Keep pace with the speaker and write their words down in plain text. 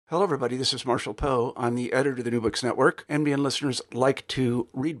Hello, everybody. This is Marshall Poe. I'm the editor of the New Books Network. NBN listeners like to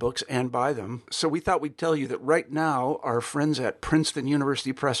read books and buy them. So we thought we'd tell you that right now, our friends at Princeton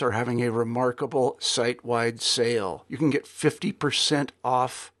University Press are having a remarkable site-wide sale. You can get 50%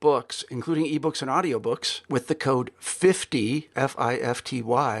 off books, including ebooks and audiobooks, with the code 50,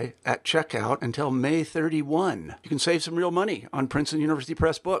 F-I-F-T-Y, at checkout until May 31. You can save some real money on Princeton University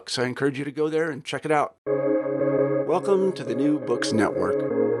Press books. I encourage you to go there and check it out. Welcome to the New Books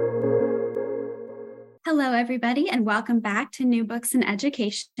Network. Hello, everybody, and welcome back to New Books in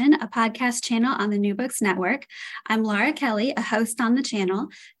Education, a podcast channel on the New Books Network. I'm Laura Kelly, a host on the channel.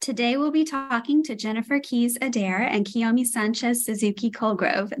 Today, we'll be talking to Jennifer Keys Adair and Kiyomi Sánchez-Suzuki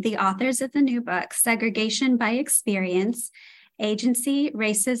Colegrove, the authors of the new book, Segregation by Experience, Agency,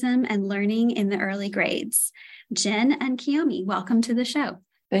 Racism, and Learning in the Early Grades. Jen and Kiyomi, welcome to the show.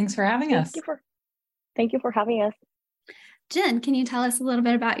 Thanks for having us. Thank you for having us. Jen, can you tell us a little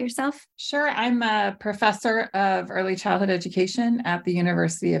bit about yourself? Sure. I'm a professor of early childhood education at the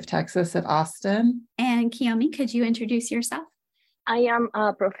University of Texas at Austin. And Kiyomi, could you introduce yourself? I am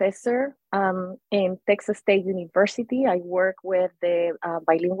a professor in Texas State University. I work with the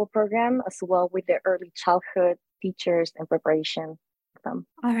bilingual program as well with the early childhood teachers and preparation. All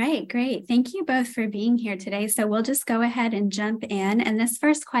right, great. Thank you both for being here today. So we'll just go ahead and jump in. And this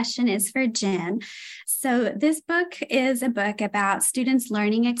first question is for Jen. So this book is a book about students'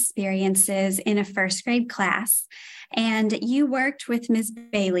 learning experiences in a first grade class. And you worked with Ms.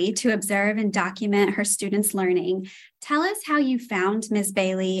 Bailey to observe and document her students' learning. Tell us how you found Ms.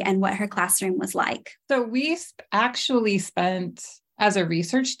 Bailey and what her classroom was like. So we actually spent, as a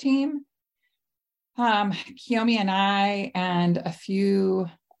research team, Kiyomi and I and a few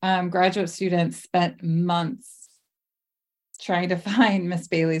graduate students spent months trying to find Miss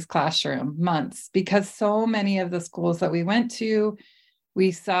Bailey's classroom, months, because so many of the schools that we went to,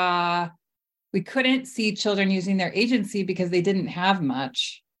 we couldn't see children using their agency because they didn't have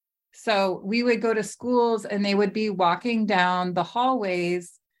much. So we would go to schools and they would be walking down the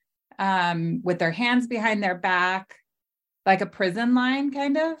hallways with their hands behind their back, like a prison line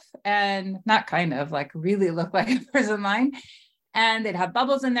like really look like a prison line. And they'd have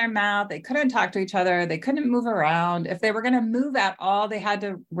bubbles in their mouth. They couldn't talk to each other. They couldn't move around. If they were going to move at all, they had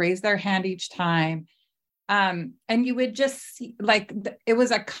to raise their hand each time. And you would just see, it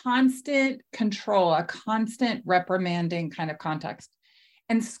was a constant control, a constant reprimanding kind of context.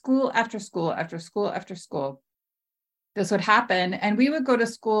 And school after school after school after school, this would happen. And we would go to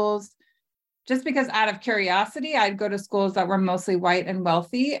schools just because out of curiosity, I'd go to schools that were mostly white and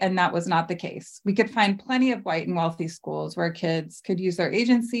wealthy, and that was not the case. We could find plenty of white and wealthy schools where kids could use their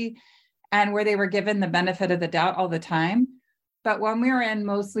agency and where they were given the benefit of the doubt all the time. But when we were in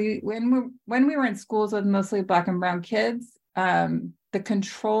schools with mostly Black and brown kids, the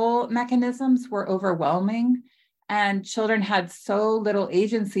control mechanisms were overwhelming, and children had so little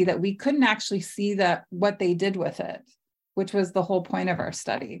agency that we couldn't actually see what they did with it, which was the whole point of our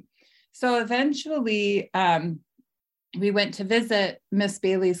study. So eventually, we went to visit Miss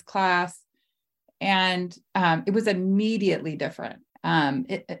Bailey's class, and it was immediately different.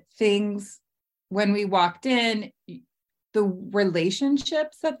 Things, when we walked in, the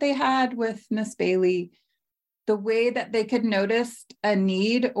relationships that they had with Miss Bailey, the way that they could notice a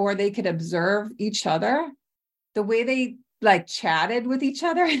need or they could observe each other, the way they chatted with each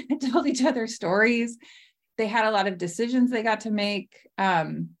other and told each other stories. They had a lot of decisions they got to make,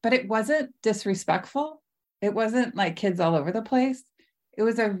 but it wasn't disrespectful. It wasn't like kids all over the place. It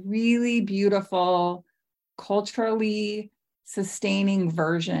was a really beautiful, culturally sustaining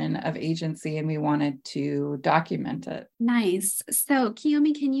version of agency, and we wanted to document it. Nice. So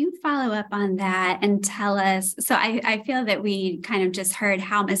Kiyomi, can you follow up on that and tell us, so I feel that we kind of just heard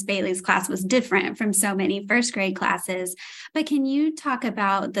how Miss Bailey's class was different from so many first grade classes, but can you talk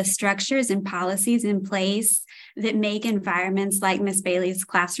about the structures and policies in place that make environments like Miss Bailey's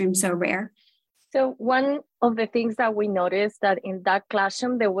classroom so rare? So one of the things that we noticed that in that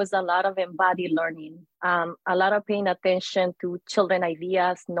classroom, there was a lot of embodied learning, a lot of paying attention to children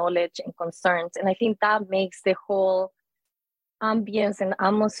ideas, knowledge, and concerns. And I think that makes the whole ambience and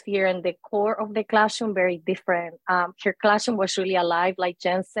atmosphere and the core of the classroom very different. Her classroom was really alive, like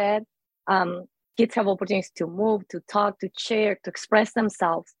Jen said. Kids have opportunities to move, to talk, to share, to express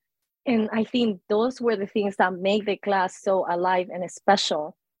themselves. And I think those were the things that make the class so alive and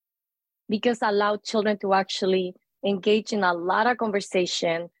special, because allowed children to actually engage in a lot of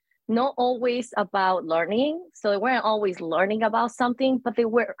conversation, not always about learning. So they weren't always learning about something, but they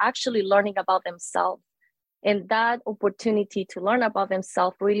were actually learning about themselves. And that opportunity to learn about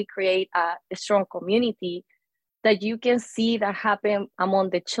themselves really create a strong community that you can see that happen among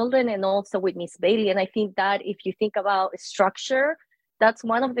the children and also with Miss Bailey. And I think that if you think about structure, that's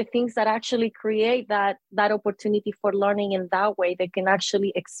one of the things that actually create that opportunity for learning in that way. They can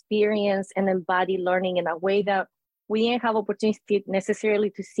actually experience and embody learning in a way that we didn't have opportunity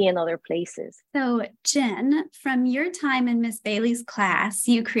necessarily to see in other places. So, Jen, from your time in Miss Bailey's class,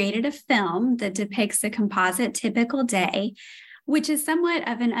 you created a film that depicts a composite typical day, which is somewhat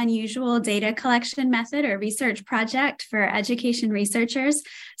of an unusual data collection method or research project for education researchers.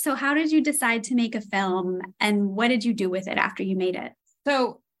 So how did you decide to make a film, and what did you do with it after you made it?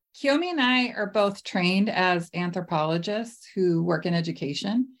 So Kiyomi and I are both trained as anthropologists who work in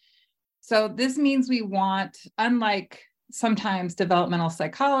education. So this means we want, unlike sometimes developmental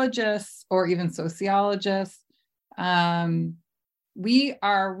psychologists or even sociologists, we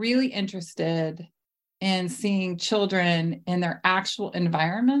are really interested in seeing children in their actual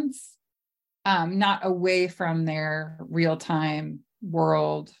environments, not away from their real-time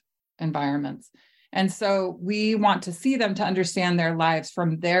world environments. And so we want to see them to understand their lives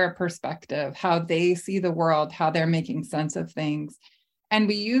from their perspective, how they see the world, how they're making sense of things. And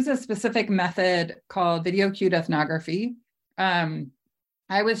we use a specific method called video cued ethnography. I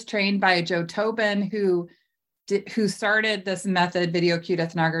was trained by Joe Tobin, who started this method, video cued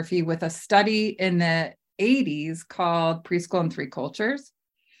ethnography, with a study in the 80s called Preschool in Three Cultures.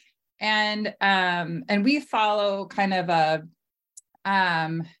 And we follow kind of a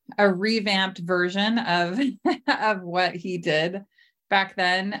revamped version of, of what he did back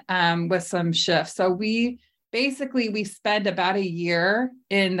then, with some shifts. So we spend about a year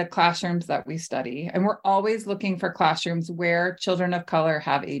in the classrooms that we study, and we're always looking for classrooms where children of color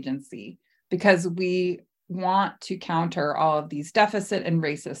have agency, because we want to counter all of these deficit and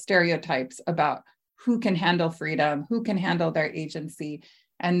racist stereotypes about who can handle freedom, who can handle their agency,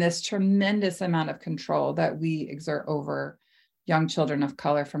 and this tremendous amount of control that we exert over young children of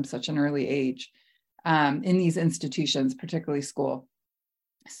color from such an early age, in these institutions, particularly school.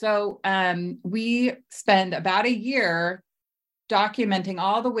 So we spend about a year documenting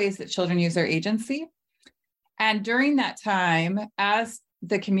all the ways that children use their agency. And during that time, as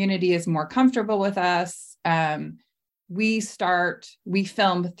the community is more comfortable with us, we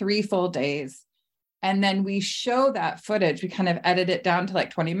film 3 full days. And then we show that footage. We kind of edit it down to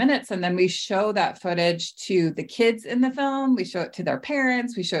like 20 minutes. And then we show that footage to the kids in the film. We show it to their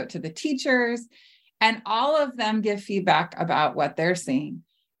parents. We show it to the teachers. And all of them give feedback about what they're seeing.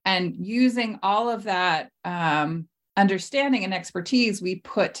 And using all of that understanding and expertise, we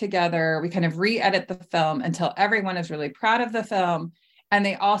kind of re-edit the film until everyone is really proud of the film. And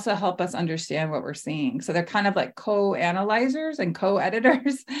they also help us understand what we're seeing. So they're kind of like co-analyzers and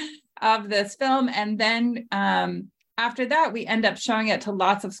co-editors of this film. And then after that, we end up showing it to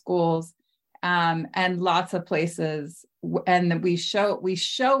lots of schools and lots of places. And then we show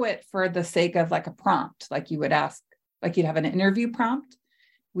it for the sake of like a prompt, like you would ask, like you'd have an interview prompt.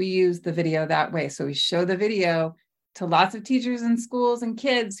 We use the video that way. So we show the video to lots of teachers and schools and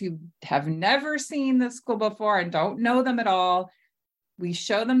kids who have never seen the school before and don't know them at all. We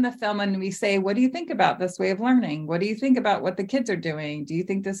show them the film and we say, what do you think about this way of learning? What do you think about what the kids are doing? Do you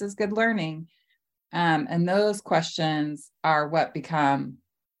think this is good learning? And those questions are what become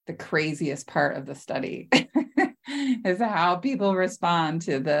the craziest part of the study, is how people respond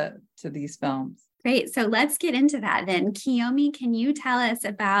to these films. Great. So let's get into that then. Kiyomi, can you tell us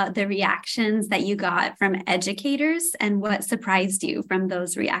about the reactions that you got from educators and what surprised you from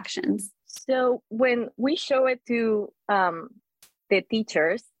those reactions? So when we show it to the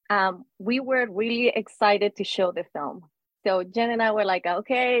teachers, we were really excited to show the film. So Jen and I were like,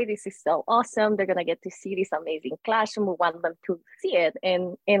 okay, this is so awesome. They're going to get to see this amazing classroom. We want them to see it.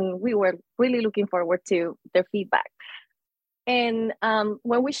 And we were really looking forward to their feedback. And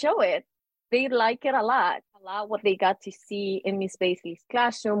when we show it, they like it a lot what they got to see in Miss Bailey's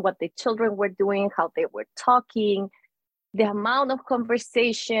classroom, what the children were doing, how they were talking, the amount of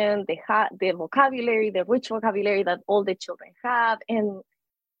conversation, the vocabulary, the rich vocabulary that all the children have, and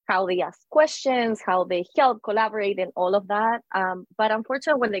how they ask questions, how they help collaborate, and all of that. But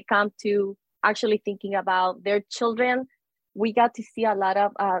unfortunately, when they come to actually thinking about their children, we got to see a lot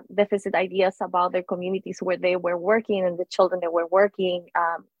of deficit ideas about their communities where they were working and the children that were working.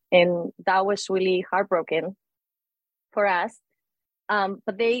 And that was really heartbroken for us.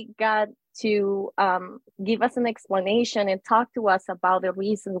 But they got to give us an explanation and talk to us about the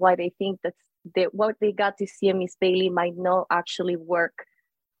reasons why they think that what they got to see in Miss Bailey might not actually work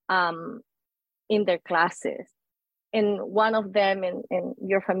in their classes. And one of them, and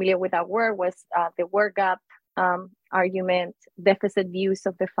you're familiar with that word, was the word gap argument, deficit views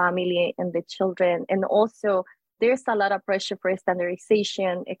of the family and the children, and also there's a lot of pressure for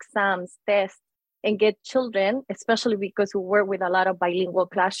standardization, exams, tests, and get children, especially because we work with a lot of bilingual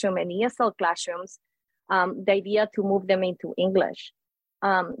classroom and ESL classrooms, the idea to move them into English.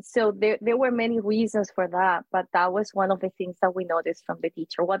 So there were many reasons for that, but that was one of the things that we noticed from the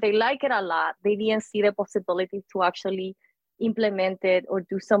teacher. While they like it a lot, they didn't see the possibility to actually implement it or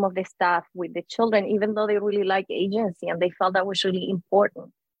do some of the stuff with the children, even though they really like agency and they felt that was really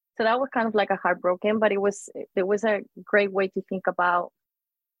important. So that was kind of like a heartbroken, but it was a great way to think about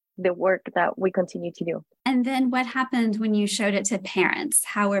the work that we continue to do. And then what happened when you showed it to parents?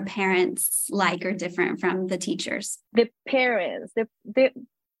 How were parents like or different from the teachers? The parents, they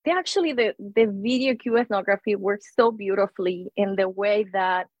actually, the video cue ethnography works so beautifully in the way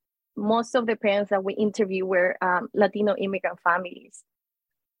that most of the parents that we interview were Latino immigrant families.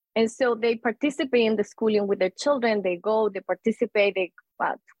 And so they participate in the schooling with their children. They go, they participate, they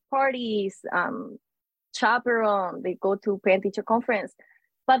go to parties, chaperone, they go to parent-teacher conference.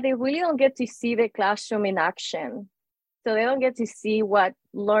 But they really don't get to see the classroom in action. So they don't get to see what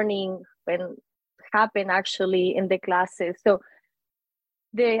learning and happen actually in the classes. So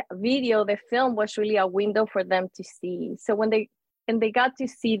the video, the film was really a window for them to see. So when they got to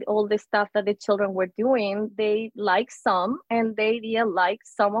see all the stuff that the children were doing, they liked some and they didn't like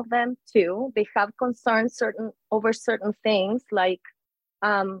some of them too. They have concerns over certain things, like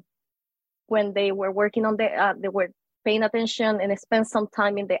when they were working on they were paying attention and spend some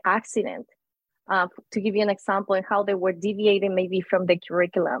time in the accident. To give you an example of how they were deviating maybe from the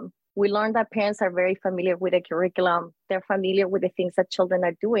curriculum. We learned that parents are very familiar with the curriculum. They're familiar with the things that children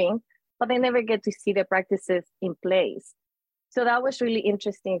are doing, but they never get to see the practices in place. So that was really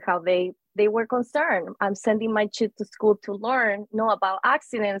interesting how they were concerned. I'm sending my kid to school to learn, not about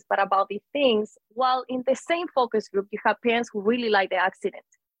accidents, but about these things. While in the same focus group, you have parents who really like the accident.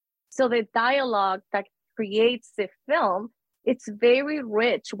 So the dialogue that creates the film, it's very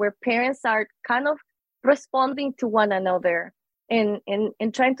rich, where parents are kind of responding to one another and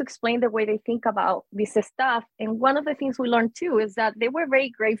trying to explain the way they think about this stuff. And one of the things we learned too is that they were very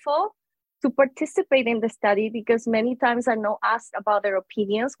grateful to participate in the study, because many times are not asked about their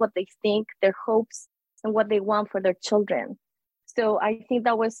opinions, what they think, their hopes, and what they want for their children. So I think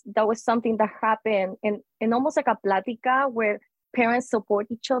that was something that happened in almost like a plática, where parents support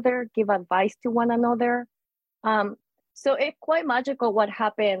each other, give advice to one another. So it's quite magical what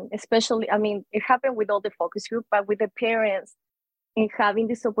happened, especially, it happened with all the focus group, but with the parents in having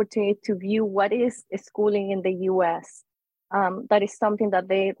this opportunity to view what is schooling in the US. That is something that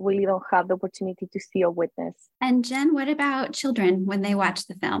they really don't have the opportunity to see or witness. And Jen, what about children when they watched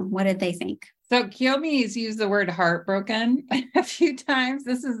the film? What did they think? So Kiyomi's used the word heartbroken a few times.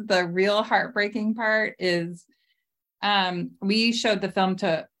 This is the real heartbreaking part is we showed the film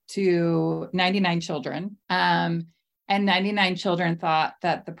to 99 children. And 99 children thought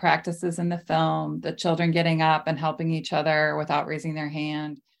that the practices in the film, the children getting up and helping each other without raising their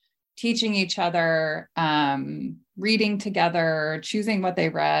hand, teaching each other, reading together, choosing what they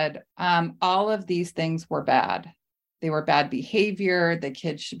read, all of these things were bad. They were bad behavior. The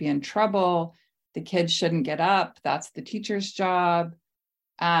kids should be in trouble. The kids shouldn't get up. That's the teacher's job.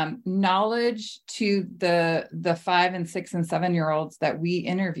 Knowledge to the 5 and 6 and 7-year-olds that we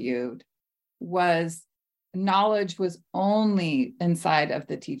interviewed was knowledge was only inside of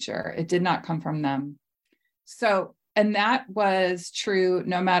the teacher. It did not come from them. So, and that was true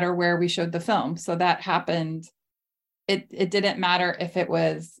no matter where we showed the film. So that happened. It didn't matter if it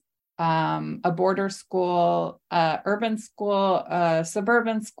was a border school, urban school,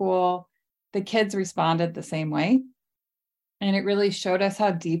 suburban school. The kids responded the same way. And it really showed us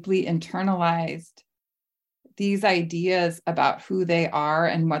how deeply internalized these ideas about who they are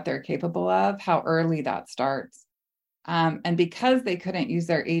and what they're capable of, how early that starts. And because they couldn't use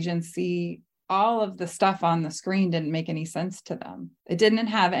their agency, all of the stuff on the screen didn't make any sense to them. It didn't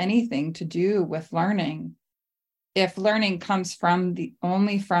have anything to do with learning. If learning comes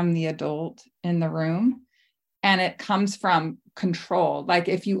only from the adult in the room, and it comes from control, like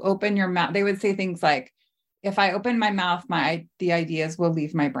if you open your mouth, they would say things like, if I open my mouth, the ideas will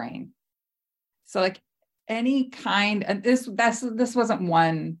leave my brain. So like any kind, and this wasn't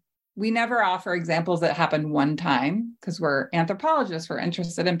one, we never offer examples that happened one time because we're anthropologists, we're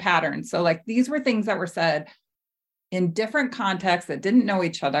interested in patterns. So like these were things that were said in different contexts that didn't know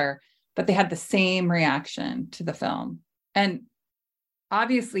each other, but they had the same reaction to the film. And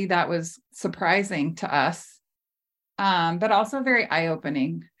obviously that was surprising to us. But also very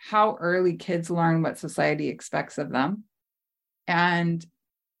eye-opening, how early kids learn what society expects of them and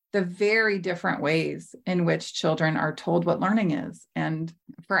the very different ways in which children are told what learning is. And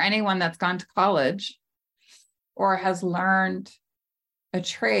for anyone that's gone to college, or has learned a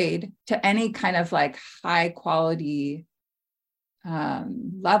trade to any kind of like high quality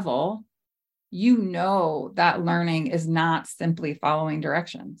level, you know that learning is not simply following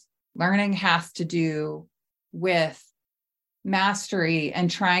directions. Learning has to do with mastery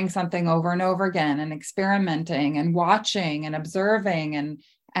and trying something over and over again and experimenting and watching and observing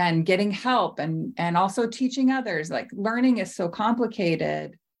and getting help and also teaching others. Like learning is so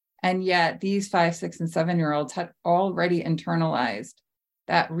complicated. And yet these 5, 6, and 7-year-olds had already internalized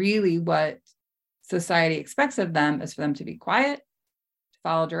that really what society expects of them is for them to be quiet, to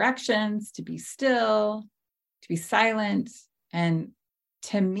follow directions, to be still, to be silent. And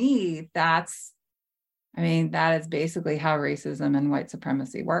to me, that is basically how racism and white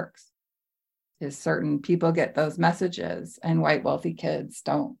supremacy works. Is certain people get those messages and white wealthy kids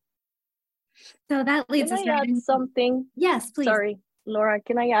don't. So that leads us. Can I add something? Yes, please. Sorry, Laura,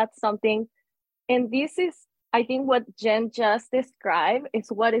 can I add something? And this is, I think what Jen just described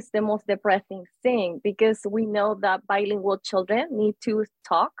is what is the most depressing thing, because we know that bilingual children need to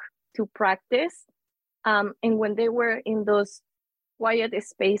talk, to practice. And when they were in those quiet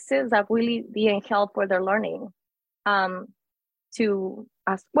spaces, that really didn't help for their learning, to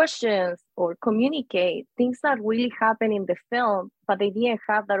ask questions or communicate, things that really happen in the film, but they didn't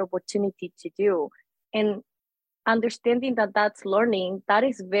have that opportunity to do. And understanding that that's learning, that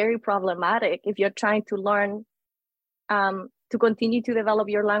is very problematic if you're trying to learn, to continue to develop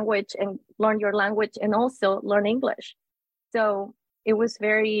your language and learn your language and also learn English. So it was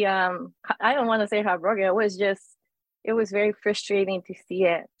very, I don't want to say heartbroken, it was very frustrating to see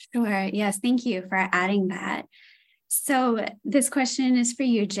it. Sure. Yes. Thank you for adding that. So this question is for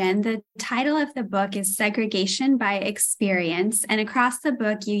you, Jen. The title of the book is Segregation by Experience. And across the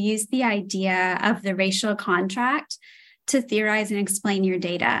book, you use the idea of the racial contract to theorize and explain your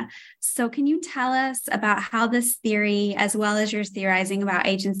data. So can you tell us about how this theory, as well as your theorizing about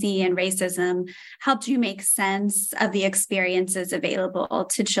agency and racism, helped you make sense of the experiences available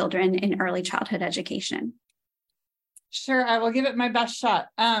to children in early childhood education? Sure, I will give it my best shot.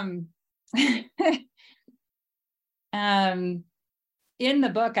 In the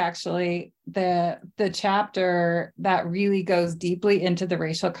book, actually, the chapter that really goes deeply into the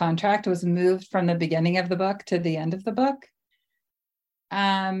racial contract was moved from the beginning of the book to the end of the book.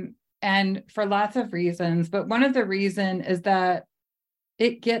 And for lots of reasons, but one of the reasons is that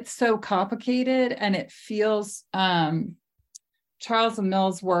it gets so complicated and it feels, Charles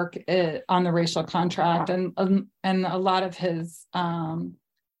Mill's work on the racial contract and a lot of his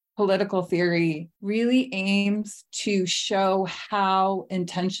political theory really aims to show how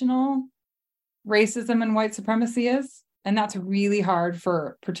intentional racism and white supremacy is. And that's really hard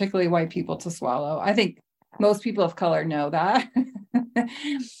for particularly white people to swallow. I think most people of color know that.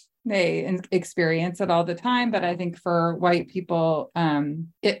 They experience it all the time. But I think for white people,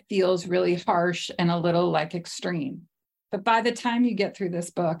 it feels really harsh and a little like extreme. But by the time you get through this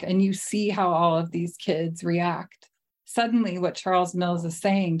book and you see how all of these kids react, suddenly what Charles Mills is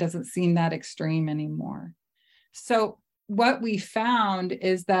saying doesn't seem that extreme anymore. So what we found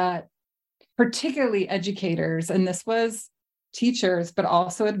is that particularly educators, and this was teachers, but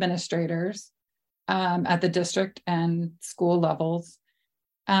also administrators at the district and school levels,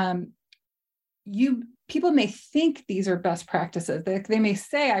 people may think these are best practices. They may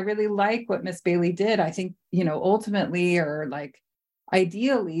say, I really like what Miss Bailey did. I think, ultimately, or like,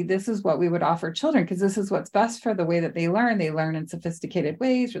 ideally, this is what we would offer children because this is what's best for the way that they learn. They learn in sophisticated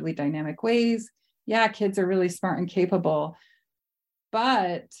ways, really dynamic ways. Yeah, kids are really smart and capable.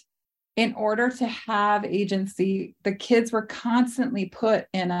 But in order to have agency, the kids were constantly put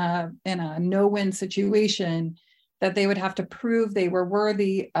in a no-win situation that they would have to prove they were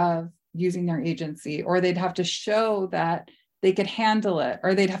worthy of using their agency, or they'd have to show that they could handle it,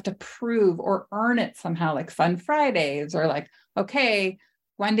 or they'd have to prove or earn it somehow, like Fun Fridays, or like, okay,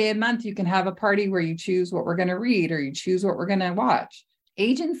 one day a month you can have a party where you choose what we're going to read or you choose what we're going to watch.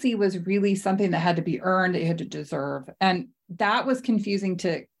 Agency was really something that had to be earned, it had to deserve. And that was confusing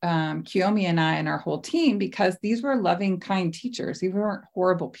to Kiyomi and I and our whole team because these were loving, kind teachers. These weren't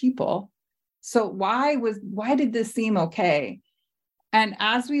horrible people. So why did this seem okay? And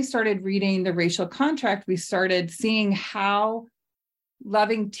as we started reading the racial contract, we started seeing how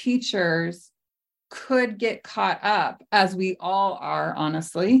loving teachers could get caught up, as we all are,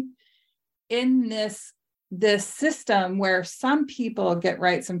 honestly, in this system where some people get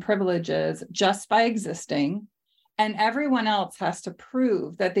rights and privileges just by existing, and everyone else has to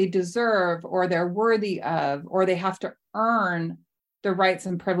prove that they deserve or they're worthy of, or they have to earn the rights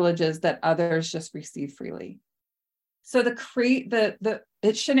and privileges that others just receive freely. So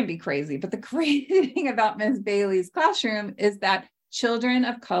it shouldn't be crazy, but the crazy thing about Ms. Bailey's classroom is that children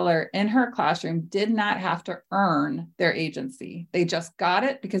of color in her classroom did not have to earn their agency. They just got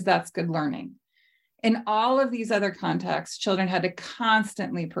it because that's good learning. In all of these other contexts, children had to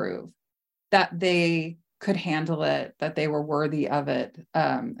constantly prove that they could handle it, that they were worthy of it,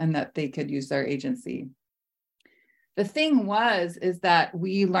 and that they could use their agency. The thing is that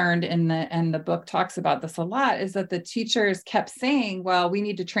we learned and the book talks about this a lot, is that the teachers kept saying, well, we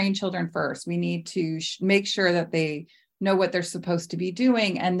need to train children first. We need to make sure that they know what they're supposed to be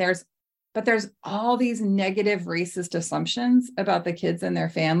doing. And there's all these negative racist assumptions about the kids and their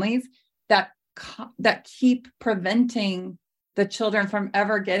families that keep preventing the children from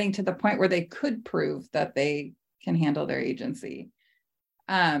ever getting to the point where they could prove that they can handle their agency.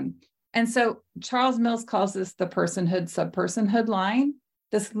 And so Charles Mills calls this the personhood, subpersonhood line.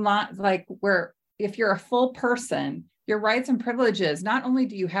 This line, like where if you're a full person, your rights and privileges, not only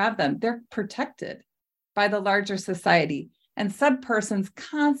do you have them, they're protected by the larger society. And subpersons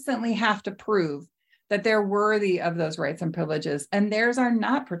constantly have to prove that they're worthy of those rights and privileges, and theirs are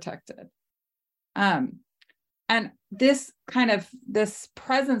not protected. And this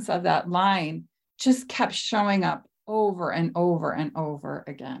presence of that line just kept showing up over and over and over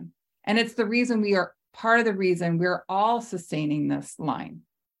again. And it's part of the reason we're all sustaining this line.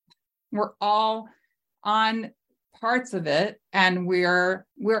 We're all on parts of it, and we're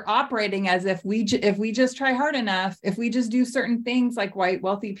operating as if we just try hard enough, if we just do certain things like white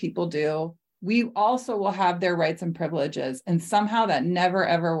wealthy people do, we also will have their rights and privileges. And somehow that never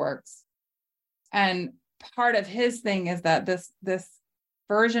ever works. And part of his thing is that this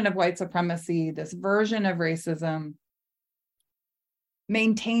version of white supremacy, this version of racism,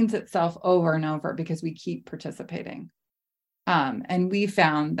 maintains itself over and over because we keep participating. And we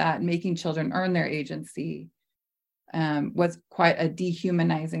found that making children earn their agency was quite a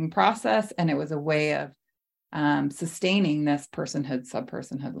dehumanizing process, and it was a way of sustaining this personhood,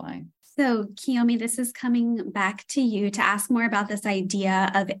 subpersonhood line. So, Kiyomi, this is coming back to you to ask more about this idea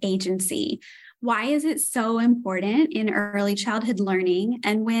of agency. Why is it so important in early childhood learning?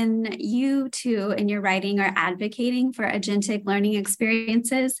 And when you too, in your writing, are advocating for agentic learning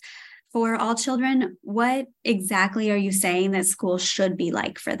experiences for all children, what exactly are you saying that school should be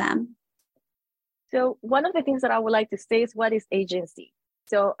like for them? So one of the things that I would like to say is, what is agency?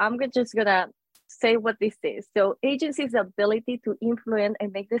 So I'm just gonna say what this is. So agency is the ability to influence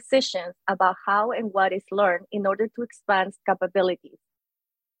and make decisions about how and what is learned in order to expand capabilities.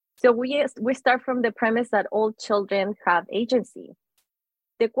 So we start from the premise that all children have agency.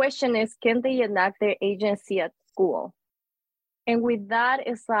 The question is, can they enact their agency at school? And with that,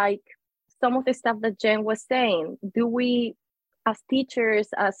 it's like some of the stuff that Jen was saying. Do we, as teachers,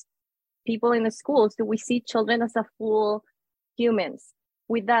 as people in the schools, do we see children as a full humans?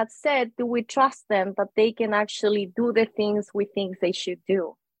 With that said, do we trust them that they can actually do the things we think they should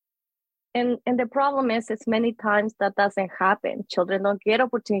do? And the problem is many times that doesn't happen. Children don't get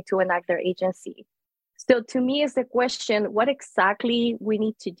opportunity to enact their agency. So to me, it's the question, what exactly we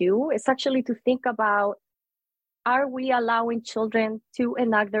need to do is actually to think about, are we allowing children to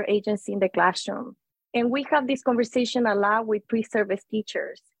enact their agency in the classroom? And we have this conversation a lot with pre-service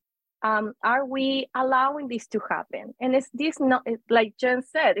teachers. Are we allowing this to happen? And it's not, like Jen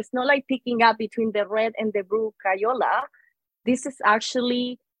said, it's not like picking up between the red and the blue Crayola. This is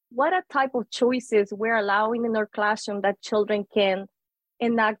actually what a type of choices we're allowing in our classroom that children can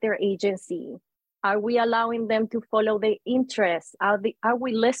enact their agency. Are we allowing them to follow their interests? Are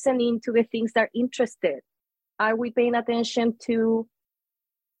we listening to the things they're interested? Are we paying attention to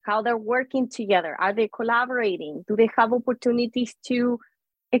how they're working together? Are they collaborating? Do they have opportunities to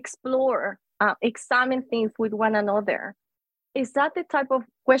explore, examine things with one another? Is that the type of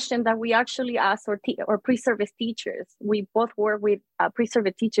question that we actually ask our pre-service teachers? We both work with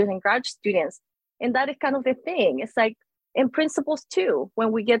pre-service teachers and grad students. And that is kind of the thing. It's like, in principals too,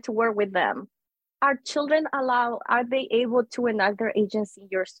 when we get to work with them, are they able to enact their agency in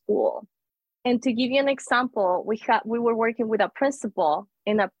your school? And to give you an example, we were working with a principal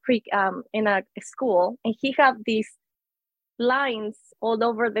in a school, and he had these lines all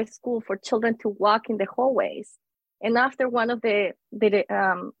over the school for children to walk in the hallways. And after one of the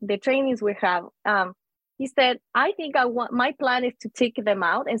trainings we have, he said, I think my plan is to take them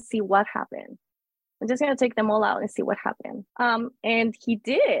out and see what happened. I'm just going to take them all out and see what happened. And he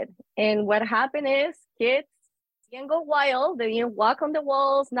did. And what happened is kids didn't go wild. They didn't walk on the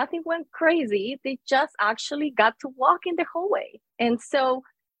walls. Nothing went crazy. They just actually got to walk in the hallway. And so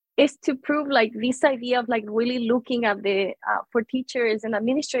is to prove like this idea of like really looking at the, for teachers and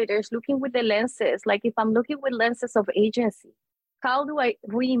administrators, looking with the lenses, like if I'm looking with lenses of agency, how do I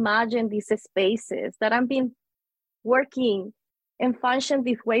reimagine these spaces that I've been working and function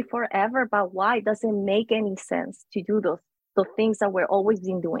this way forever, but why does it make any sense to do those things that we're always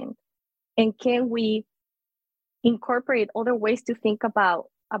been doing? And can we incorporate other ways to think about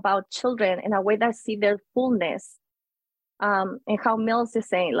children in a way that see their fullness, and how Mills is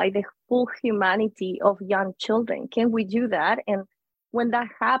saying, like the full humanity of young children? Can we do that? And when that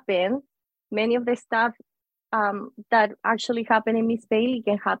happened, many of the stuff that actually happened in Miss Bailey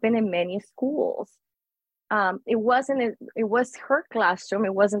can happen in many schools. It was her classroom.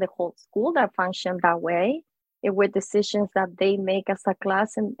 It wasn't the whole school that functioned that way. It were decisions that they make as a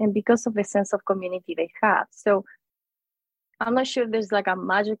class and because of the sense of community they have. So I'm not sure if there's like a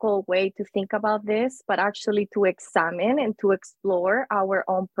magical way to think about this, but actually to examine and to explore our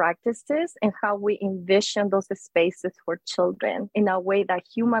own practices and how we envision those spaces for children in a way that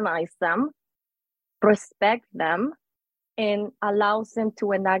humanize them, respect them, and allows them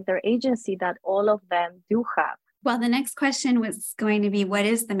to enact their agency that all of them do have. Well, the next question was going to be, what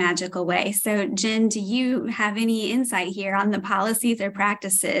is the magical way? So, Jen, do you have any insight here on the policies or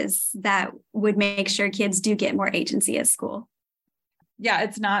practices that would make sure kids do get more agency at school? Yeah,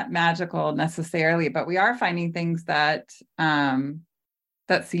 it's not magical necessarily, but we are finding things that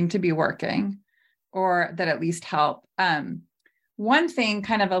that seem to be working, or that at least help. One thing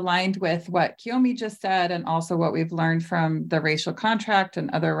kind of aligned with what Kiyomi just said, and also what we've learned from the Racial Contract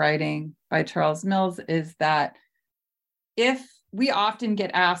and other writing by Charles Mills, is that if we often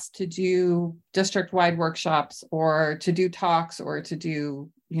get asked to do district-wide workshops or to do talks or to do,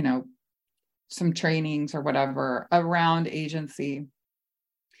 some trainings or whatever around agency.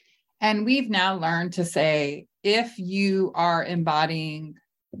 And we've now learned to say, if you are embodying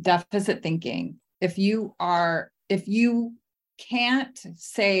deficit thinking, if you can't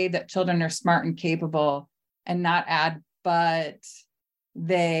say that children are smart and capable and not add, but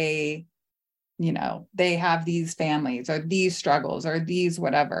they have these families or these struggles or these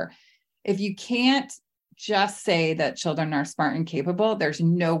whatever. If you can't just say that children are smart and capable, there's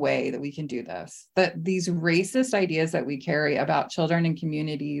no way that we can do this. That these racist ideas that we carry about children and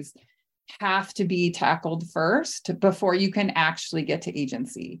communities have to be tackled first before you can actually get to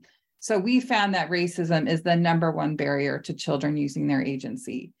agency. So we found that racism is the number one barrier to children using their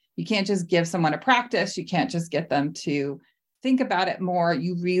agency. You can't just give someone a practice. You can't just get them to think about it more.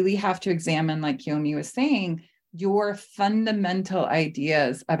 You really have to examine, like Kiyomi was saying, your fundamental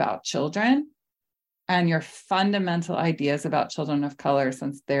ideas about children and your fundamental ideas about children of color,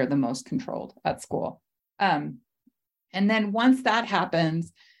 since they're the most controlled at school. And then once that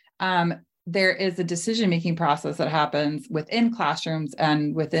happens, there is a decision-making process that happens within classrooms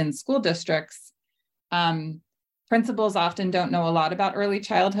and within school districts. Principals often don't know a lot about early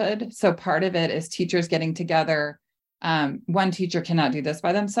childhood. So part of it is teachers getting together. One teacher cannot do this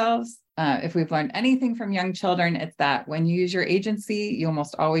by themselves. If we've learned anything from young children, it's that when you use your agency, you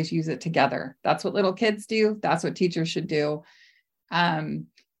almost always use it together. That's what little kids do. That's what teachers should do,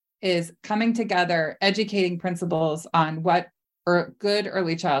 is coming together, educating principals on what good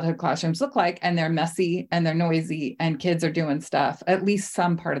early childhood classrooms look like. And they're messy and they're noisy and kids are doing stuff at least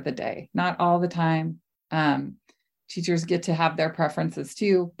some part of the day, not all the time. Teachers get to have their preferences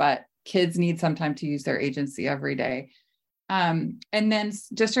too, but kids need some time to use their agency every day. And then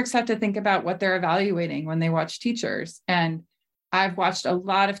districts have to think about what they're evaluating when they watch teachers. And I've watched a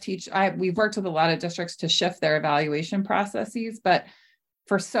lot of we've worked with a lot of districts to shift their evaluation processes, but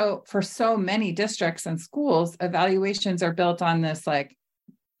for so many districts and schools, evaluations are built on this, like,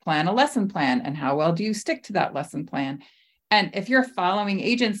 plan a lesson plan and how well do you stick to that lesson plan. And if you're following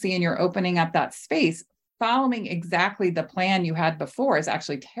agency and you're opening up that space, following exactly the plan you had before is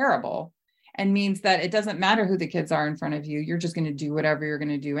actually terrible, and means that it doesn't matter who the kids are in front of you. You're just going to do whatever you're going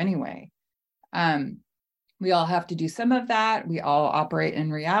to do anyway. We all have to do some of that. We all operate in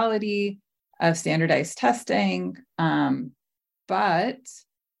reality of standardized testing. But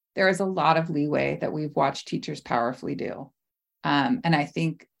there is a lot of leeway that we've watched teachers powerfully do. And I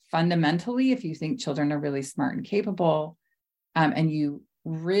think fundamentally, if you think children are really smart and capable, and you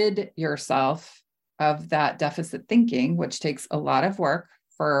rid yourself of that deficit thinking, which takes a lot of work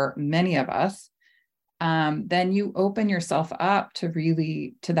for many of us, then you open yourself up to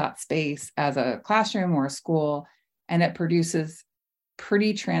that space as a classroom or a school, and it produces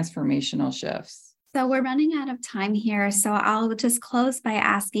pretty transformational shifts. So we're running out of time here. So I'll just close by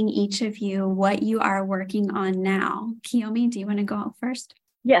asking each of you what you are working on now. Kiyomi, do you want to go first?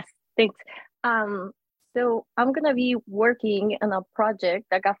 Yes, thanks. So I'm going to be working on a project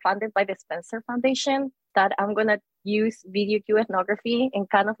that got funded by the Spencer Foundation that I'm going to use video cue ethnography in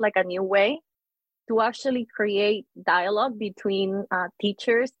kind of like a new way to actually create dialogue between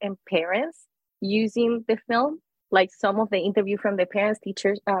teachers and parents using the film. Like some of the interview from the parents,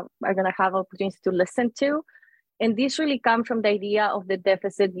 teachers are going to have opportunities to listen to. And this really comes from the idea of the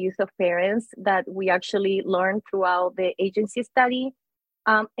deficit use of parents that we actually learned throughout the agency study,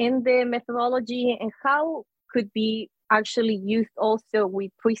 and the methodology and how could be actually used also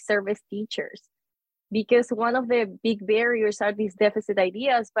with pre-service teachers. Because one of the big barriers are these deficit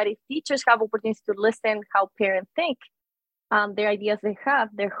ideas, but if teachers have opportunities to listen how parents think, their ideas they have,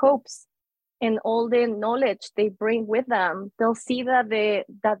 their hopes, and all the knowledge they bring with them, they'll see that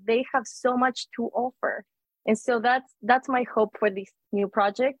they have so much to offer. And so that's my hope for this new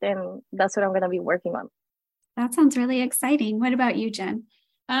project, and that's what I'm going to be working on. That sounds really exciting. What about you, Jen?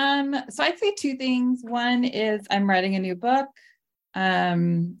 So I'd say two things. One is I'm writing a new book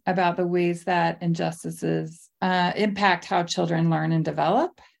about the ways that injustices impact how children learn and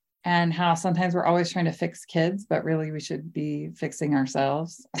develop, and how sometimes we're always trying to fix kids, but really we should be fixing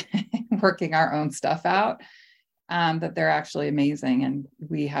ourselves, working our own stuff out, that they're actually amazing. And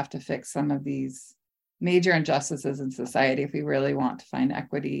we have to fix some of these major injustices in society if we really want to find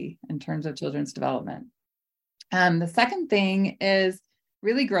equity in terms of children's development. The second thing is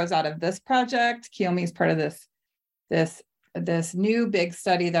really grows out of this project. Kiyomi is part of this new big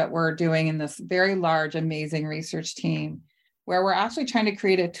study that we're doing in this very large, amazing research team, where we're actually trying to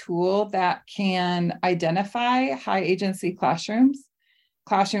create a tool that can identify high agency classrooms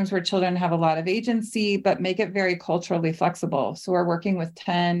where children have a lot of agency, but make it very culturally flexible. So we're working with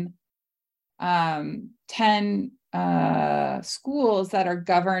 10 schools that are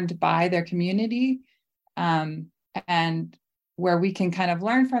governed by their community, and where we can kind of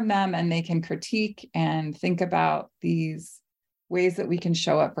learn from them, and they can critique and think about these ways that we can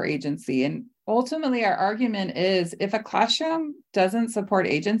show up for agency. And ultimately, our argument is if a classroom doesn't support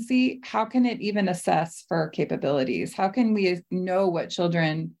agency, how can it even assess for capabilities? How can we know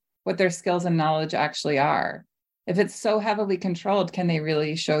what their skills and knowledge actually are? If it's so heavily controlled, can they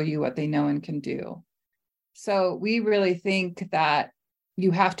really show you what they know and can do? So we really think that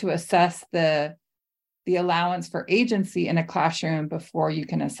you have to assess the allowance for agency in a classroom before you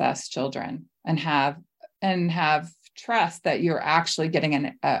can assess children and have trust that you're actually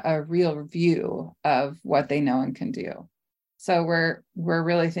getting a real view of what they know and can do. So we're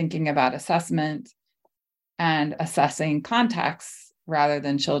really thinking about assessment and assessing contexts rather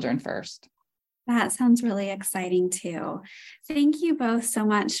than children first. That sounds really exciting too. Thank you both so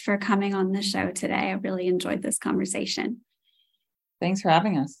much for coming on the show today. I really enjoyed this conversation. Thanks for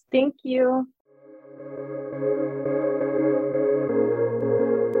having us. Thank you.